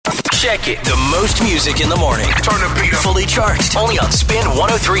Check it. The most music in the morning. Turn the beat up. Fully charged. Only on Spin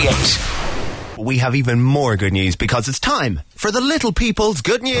 103.8. We have even more good news because it's time for the little people's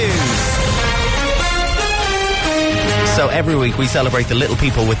good news. So every week we celebrate the little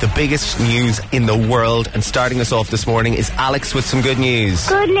people with the biggest news in the world, and starting us off this morning is Alex with some good news.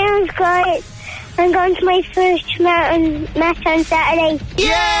 Good news, guys. I'm going to my first match on Saturday.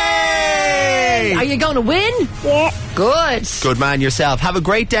 Yay! Are you going to win? Yeah. Good. Good man yourself. Have a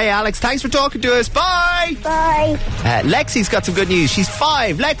great day, Alex. Thanks for talking to us. Bye! Bye. Lexi's got some good news. She's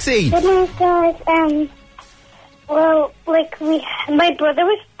 5. Lexi! Good news, guys. My brother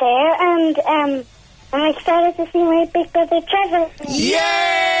was there, and I'm excited to see my big brother Trevor. Yay!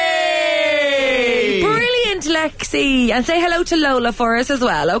 Brilliant, Lexi. And say hello to Lola for us as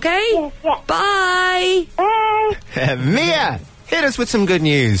well, okay? Yes, yeah. Bye. Bye. Mia, hit us with some good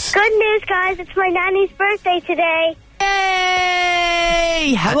news. Good news, guys. It's my nanny's birthday today.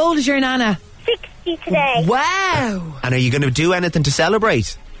 Yay! How old is your nana? 60 today. Wow. And are you going to do anything to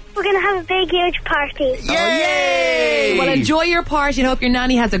celebrate? We're going to have a big, huge party. Yay! Well, enjoy your party and hope your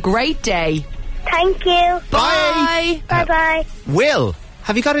nanny has a great day. Thank you. Bye. Bye-bye. Will,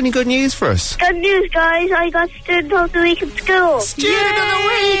 have you got any good news for us? Good news, guys. I got student of the week in school. Student of the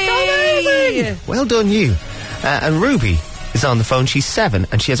week! Yay! Well done, you. And Ruby is on the phone. She's 7,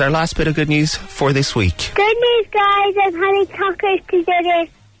 and she has our last bit of good news for this week. Good news, guys. I'm having tacos together.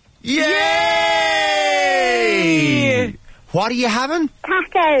 Yay! What are you having?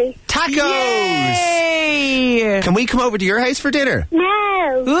 Tacos. Tacos! Yay! Can we come over to your house for dinner? No.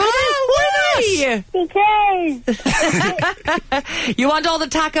 Why? Because. You want all the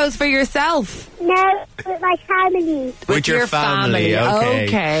tacos for yourself? No, with my family. With your family. Okay.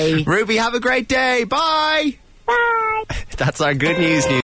 Okay. Ruby, have a great day. Bye! Bye. That's our good news.